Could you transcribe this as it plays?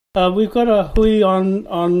We've got a hui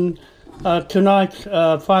on tonight,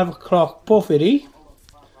 5 o'clock pōwhiri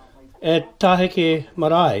at Taheke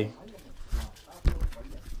Marae.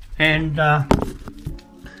 And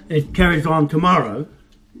it carries on tomorrow,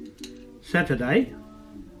 Saturday.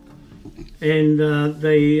 And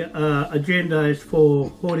the agenda is for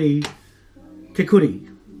Hori Te Kuri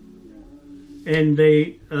and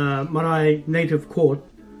the Marae Native Court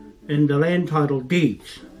and the land title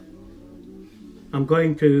deeds. I'm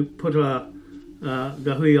going to put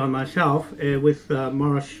the hui on myself with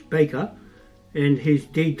Morris Baker and his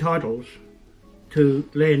deed titles to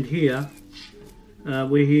land here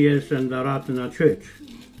where he is in the Ratana Church.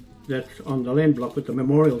 That's on the land block with the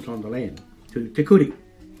memorials on the land to Te Kuri.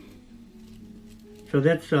 So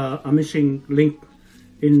that's a missing link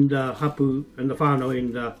in the hapu and the whānau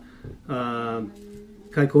in the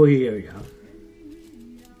Kaikohi area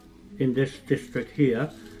in this district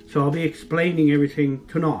here. So I'll be explaining everything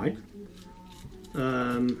tonight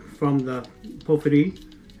from the pōwhiri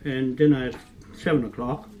and dinner at 7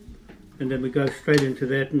 o'clock, and then we go straight into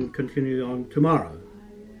that and continue on tomorrow.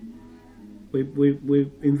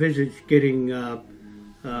 We envisage getting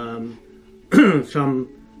some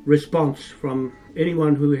response from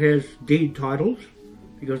anyone who has deed titles,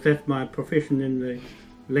 because that's my profession in the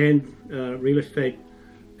land, real estate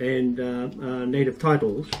and native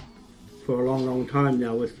titles for a long time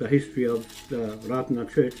now, with the history of the Ratana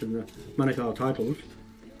Church and the Manukau titles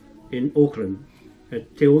in Auckland.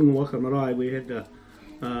 At Te Waka Marae we had the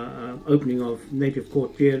opening of Native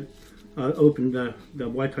Court there. Opened the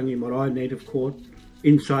Waitangi Marae Native Court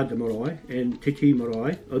inside the marae, and Te Ti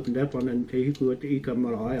Marae opened that one, and Te Hiku at the Ika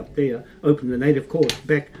Marae up there opened the Native Court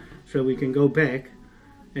back, so we can go back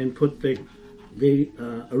and put the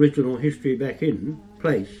original history back in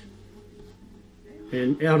place.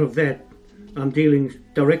 And out of that I'm dealing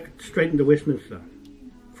direct straight into Westminster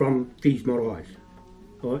from these maraes,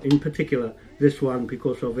 or in particular this one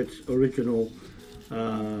because of its original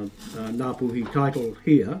Ngāpuhi title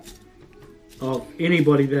here, of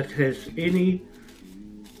anybody that has any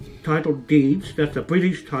title deeds, that's a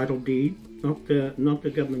British title deed, not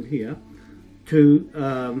the government here, to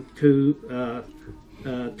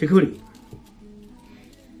Te Kuri.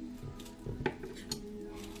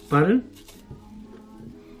 Pardon?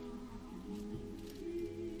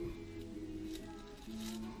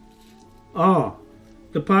 Oh,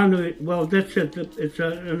 the Pānui, well that's it, it's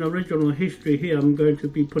an original history here. I'm going to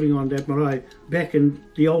be putting on that marae back in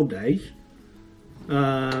the old days.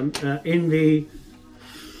 In the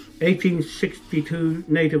 1862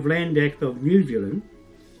 Native Land Act of New Zealand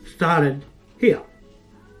started here.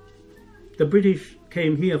 The British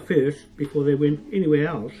came here first before they went anywhere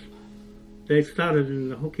else. They started in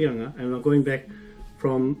the Hokianga and are going back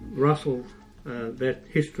from Russell, that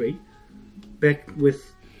history, back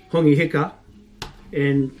with Hongi Hika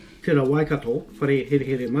and Te Ra Waikato, Whare Here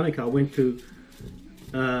Here Manukau, went to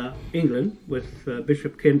England with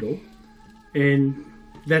Bishop Kendall, and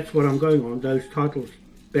that's what I'm going on, those titles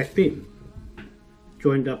back then,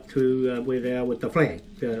 joined up to where they are with the flag,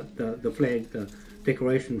 the flag, the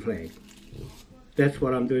decoration flag. That's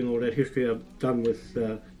what I'm doing, all that history I've done with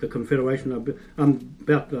the Confederation. I'm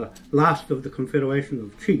about the last of the Confederation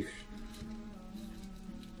of Chiefs.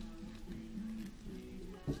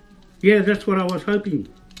 Yeah, that's what I was hoping.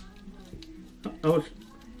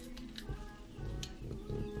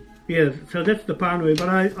 Yeah, so that's the Pānui, but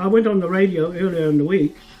I went on the radio earlier in the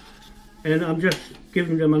week, and I'm just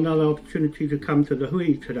giving them another opportunity to come to the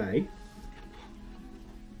hui today.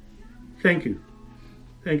 Thank you.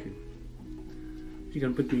 Thank you. You're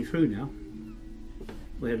going to put me through now.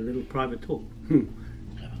 We had a little private talk.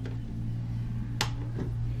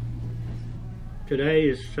 Today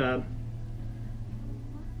is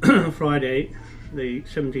Friday, the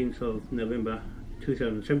 17th of November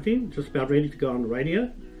 2017, just about ready to go on the radio,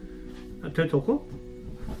 Tautoko,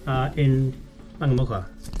 in Rangamuka.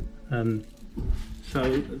 So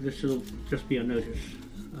this will just be a notice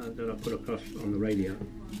that I put across on the radio.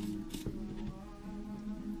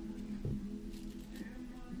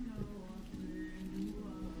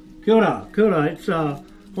 Kia ora, it's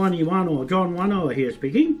Wani Wano, John Wano here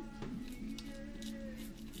speaking.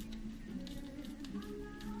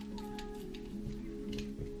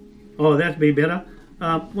 Oh, that'd be better.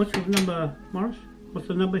 What's your number, Morris? What's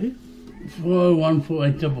the number here? 401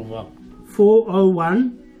 4855.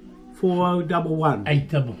 401 4011.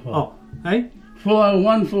 855. Oh, hey?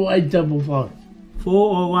 401 4855.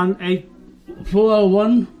 401 8.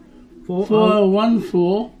 401 401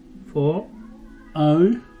 4 4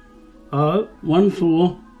 0 0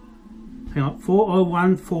 14. Hang on.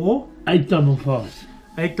 4014 855.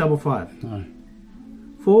 855. No.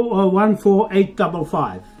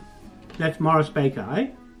 4014-855. That's Morris Baker, eh?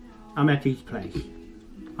 I'm at his place.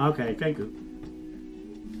 Okay, thank you.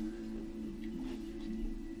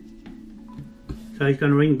 So he's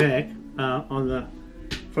going to ring back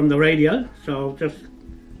from the radio. So I'll just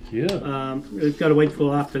we've got to wait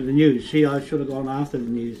for after the news. See, I should have gone after the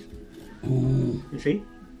news. You see?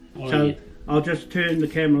 So I'll just turn the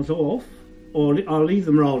cameras off, or I'll leave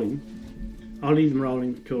them rolling. I'll leave them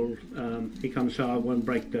rolling till he comes, so I won't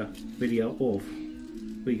break the video off.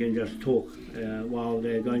 We can just talk while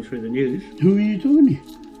they're going through the news. Who are you doing?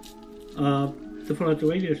 The fellow at the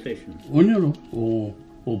radio station. Onero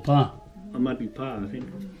or Pa? I might be Pa, I think.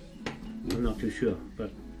 I'm not too sure,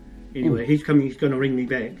 but anyway, he's coming. He's going to ring me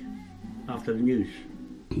back after the news.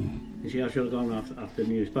 You see, I should have gone after the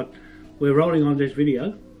news, but we're rolling on this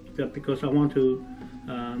video because I want to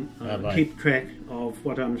keep track of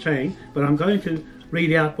what I'm saying. But I'm going to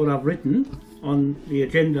read out what I've written on the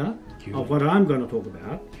agenda of what I'm going to talk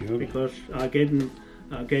about, because I gave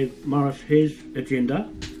Morris his agenda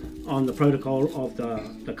on the protocol of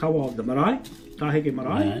the kawa of the marae, taheke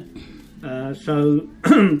marae. So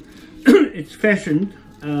it's fashioned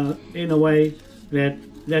in a way that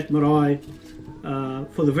marae,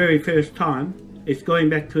 for the very first time, it's going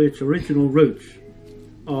back to its original roots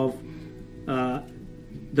of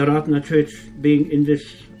the Ratana Church being in this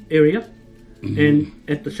area, and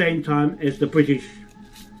at the same time as the British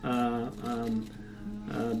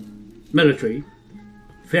military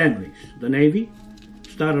families. The Navy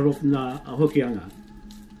started off in the Hokianga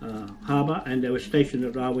harbour, and they were stationed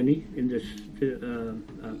at Rawini in this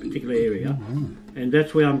particular area, and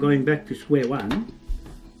that's where I'm going back to square one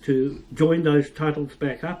to join those titles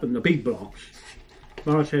back up in the big blocks.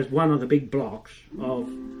 Morris has one of the big blocks of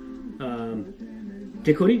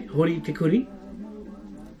Tikuri, Hori Tikuri,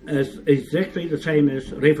 as exactly the same as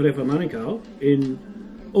Rewharewha Manukau in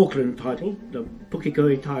Auckland title, the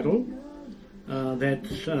Pukekoi title,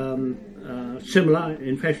 that's similar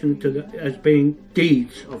in fashion to as being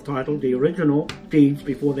deeds of title, the original deeds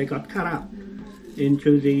before they got cut up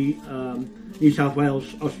into the New South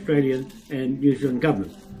Wales, Australian and New Zealand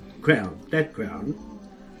government crown. That crown,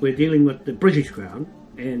 we're dealing with the British crown,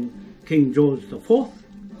 and King George IV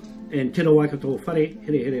and Te Waikato Whare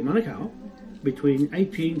Here Manukau between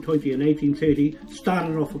 1820 and 1830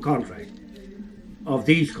 started off a contract of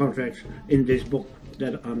these contracts in this book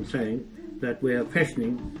that I'm saying, that we're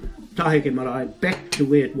fashioning Taheke Marae back to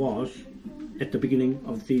where it was at the beginning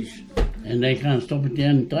of these. And they can't stop it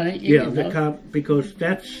down Taheke? Yeah, they can't, because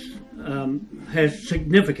that's has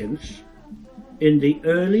significance in the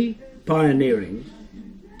early pioneering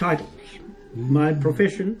titles. My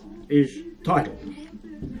profession is titles.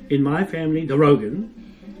 In my family, the Rogan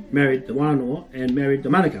married the Wānoa and married the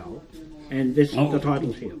Manukau, and this is the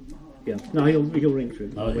titles here. Yeah, no, he'll ring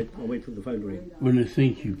through. I'll wait for the phone to ring. When I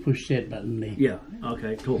think you push that button there. Yeah,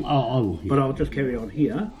 okay, talk. I will. But I'll just carry on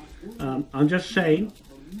here. I'm just saying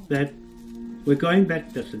that we're going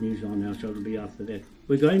back, that's the news on now, so it'll be after that.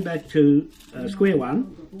 We're going back to square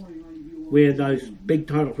one, where those big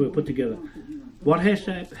titles were put together. What has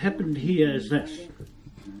happened here is this.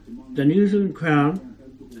 The New Zealand Crown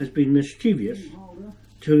has been mischievous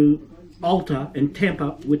to alter and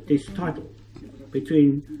tamper with this title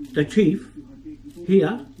between the chief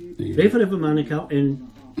here, Rewharewha Manukau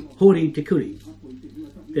and Hori Tikuri.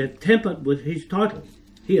 They've tampered with his title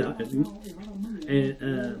here,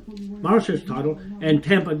 Morris's title, and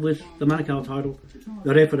tampered with the Manukau title,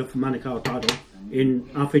 the Rewharewha Manukau title in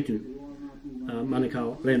Awhitu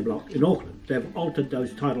Manukau land block in Auckland. They've altered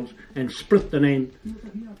those titles and split the name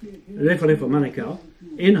Rewharewha Manukau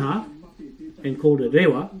in half and called it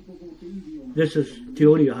Rewa. This is Te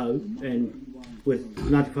Oriahau and with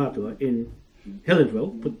Ngāti Whātua in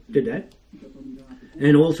Helensville did that.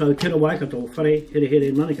 And also Te Waikato Whare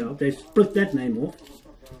Here Manukau, they split that name off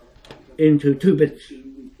into two bits.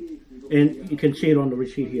 And you can see it on the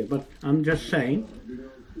receipt here. But I'm just saying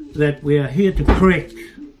that we are here to correct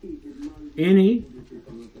any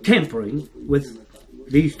tampering with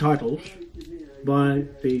these titles by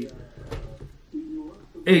the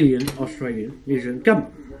alien Australian New Zealand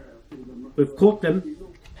government. We've caught them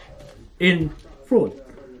in fraud,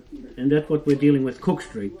 and that's what we're dealing with. Cook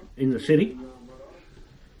Street in the city,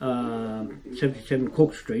 77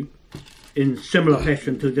 Cook Street, in similar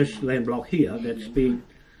fashion to this land block here that's been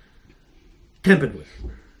tampered with.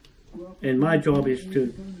 And my job is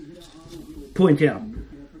to point out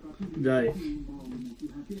the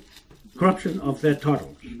corruption of their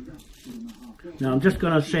titles. Now I'm just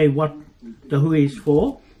going to say what the hui is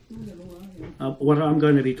for, what I'm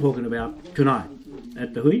going to be talking about tonight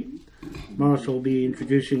at the hui. Morris will be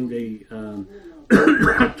introducing the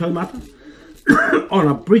taumata on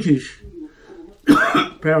a British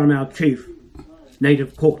paramount chief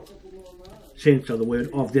native court sense of the word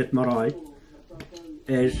of that marae,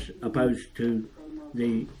 as opposed to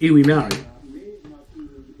the iwi Maori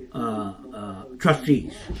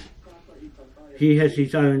trustees. He has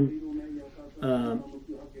his own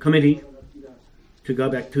committee to go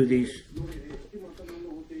back to these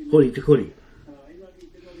hori te kuri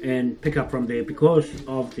and pick up from there. Because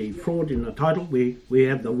of the fraud in the title, we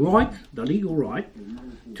have the right, the legal right,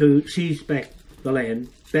 to seize back the land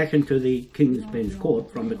back into the King's Bench Court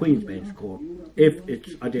from the Queen's Bench Court if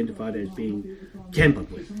it's identified as being tampered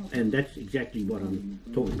with, and that's exactly what I'm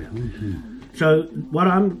talking about. So what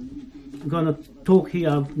I'm going to talk here,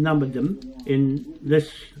 I've numbered them in this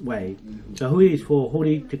way. The hui is for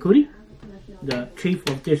hori te kuri, the chief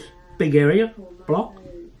of this big area, block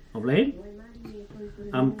of land.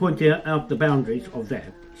 I'm pointing out the boundaries of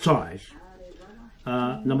that size.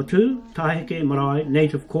 Number 2, Taheke Marae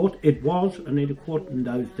Native Court. It was a native court in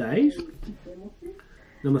those days.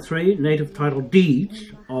 Number 3, native title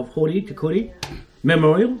deeds of hori te kuri.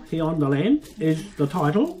 Memorial here on the land is the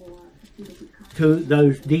title to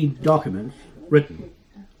those deed documents written.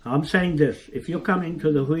 I'm saying this, if you're coming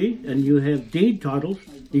to the hui and you have deed titles,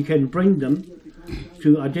 you can bring them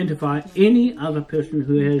to identify any other person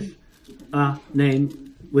who has a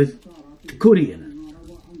name with kuri in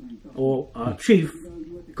it, or a chief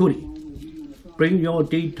kuri. Bring your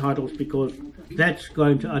deed titles, because that's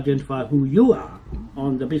going to identify who you are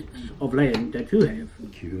on the bits of land that you have.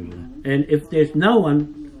 And if there's no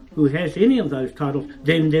one who has any of those titles,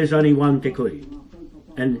 then there's only one te kuri,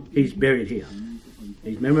 and he's buried here.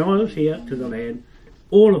 His memorial is here to the land,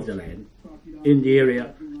 all of the land in the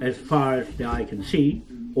area as far as the eye can see,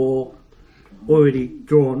 or already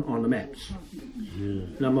drawn on the maps.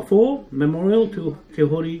 Number 4, memorial to Te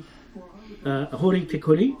Hori Te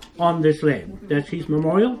Kuri on this land. That's his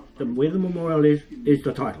memorial. Where the memorial is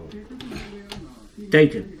the title,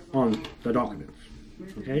 dated on the documents.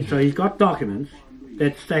 Okay, so he's got documents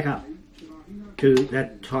that stack up to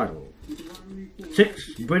that title.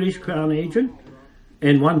 6, British Crown Agent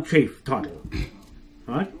and 1 chief title.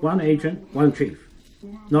 Right, 1 agent, 1 chief.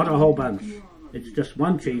 Not a whole bunch. It's just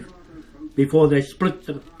 1 chief before they split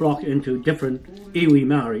the block into different iwi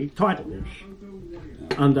Maori titles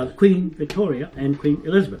under Queen Victoria and Queen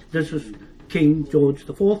Elizabeth. This is King George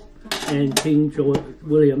IV and King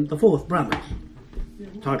William IV brothers.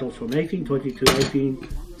 Titles from 1820 to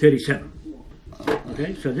 1837.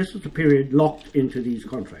 Okay, so this is the period locked into these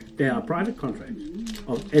contracts. They are private contracts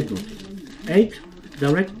of Admiralty. 8,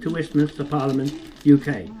 direct to Westminster Parliament,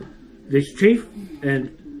 UK. This chief and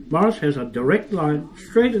Morris has a direct line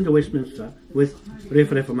straight into Westminster with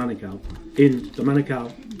Rewharewha Manukau in the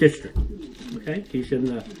Manukau district. Okay, he's in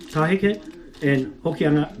the Taheke and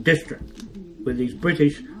Hokianga district, where these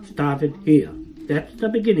British started here. That's the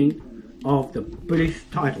beginning of the British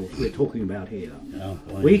titles we're talking about here.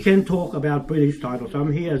 We can talk about British titles.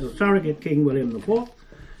 I'm here as a surrogate King William IV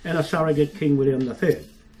and a surrogate King William III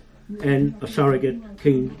and a surrogate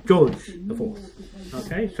King George IV.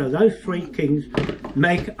 Okay, so those 3 kings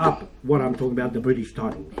make up what I'm talking about, the British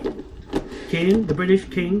titles. 10, the British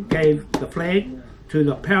king gave the flag to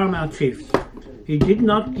the paramount chiefs. He did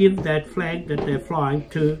not give that flag that they're flying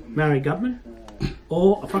to Maori government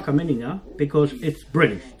or a whakamininga, because it's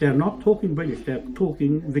British. They're not talking British, they're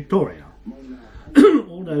talking Victoria.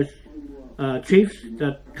 All those chiefs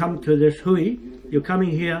that come to this hui, you're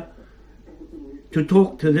coming here to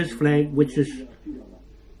talk to this flag, which is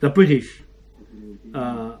the British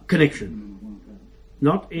connection.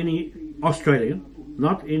 Not any Australian,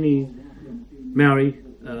 not any Maori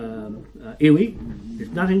iwi.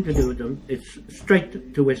 There's nothing to do with them. It's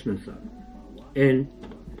straight to Westminster. And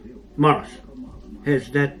Morris has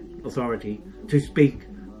that authority to speak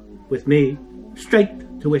with me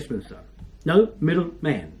straight to Westminster. No middle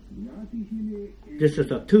man. This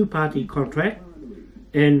is a 2-party contract,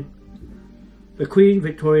 and the Queen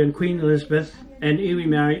Victoria and Queen Elizabeth and iwi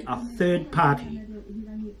Maori are 3rd party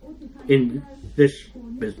in this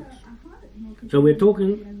business. So we're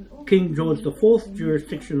talking King George IV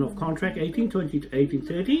jurisdiction of contract 1820 to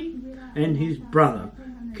 1830, and his brother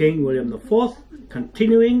King William IV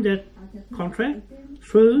continuing that contract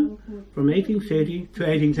through from 1830 to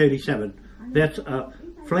 1837. That's a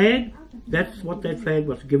flag. That's what that flag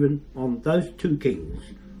was given on those 2 kings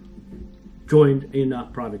joined in a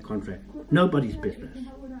private contract. Nobody's business.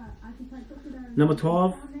 Number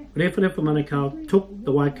 12, Rewharewha Manukau took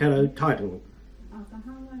the Waikato title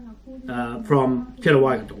from Te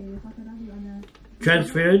Waikato,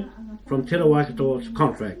 transferred from Te Waikato's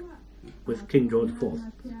contract with King George IV.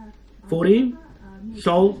 14,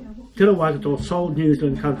 sold, Te Waikato sold New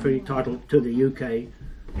Zealand country title to the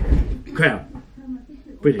UK Crown,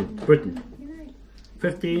 Britain.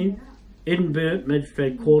 15, Edinburgh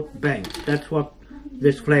Magistrate Court Bank. That's what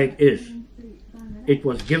this flag is. It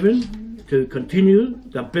was given to continue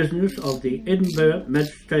the business of the Edinburgh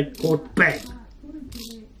Magistrate Court Bank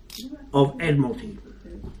of Admiralty,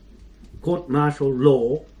 court martial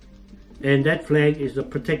law, and that flag is the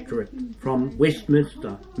protectorate from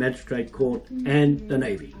Westminster Magistrate Court and the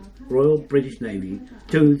Navy, Royal British Navy,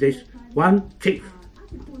 to this one chief,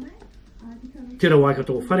 Te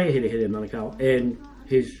Waikato Wharehere Manukau, and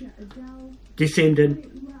his descendant,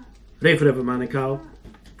 Rewharewha Manukau,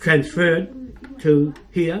 transferred to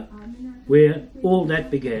here, where all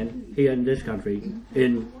that began, here in this country,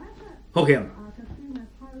 in Hokianga,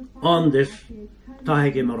 on this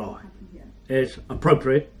Taheke Marae, as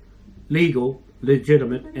appropriate, legal,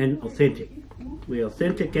 legitimate and authentic. We're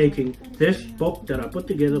authenticating this book that I put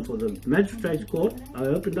together for the Magistrates Court. I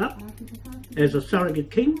opened up as a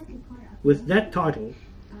surrogate king with that title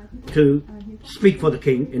to speak for the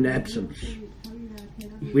king in absence.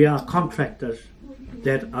 We are contractors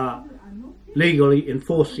that are legally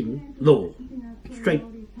enforcing law, straight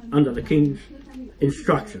under the king's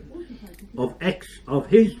instruction of acts of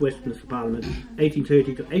his Westminster Parliament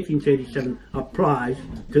 1830 to 1837 applies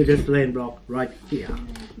to this land block right here.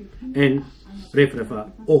 And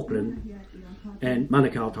Rewharewha, Auckland and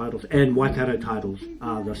Manukau titles and Waikato titles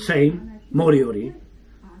are the same Moriori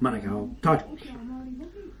Manukau titles.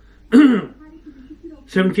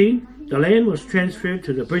 17. The land was transferred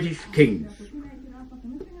to the British kings.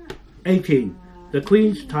 18. The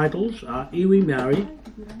Queen's titles are iwi Maori,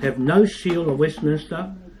 have no seal of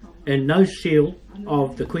Westminster and no seal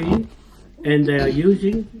of the Queen, and they are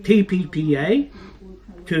using TPPA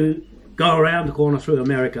to go around the corner through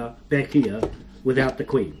America back here without the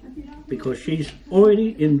Queen, because she's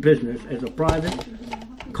already in business as a private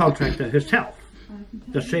contractor herself,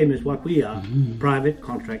 the same as what we are, private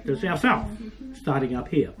contractors ourselves, starting up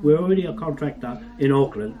here. We're already a contractor in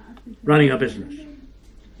Auckland running a business.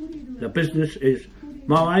 The business is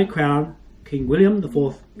Moai Crown King William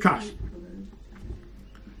IV Trust,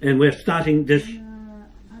 and we're starting this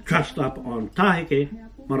trust up on Taheke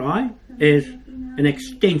Marae as an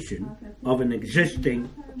extension of an existing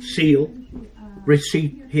seal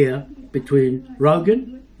receipt here between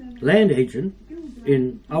Rogan, land agent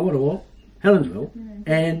in Awaroa, Helensville,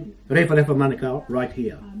 and Rewharewha Manukau right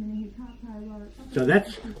here. So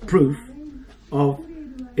that's proof of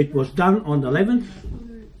it was done on the 11th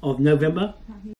of November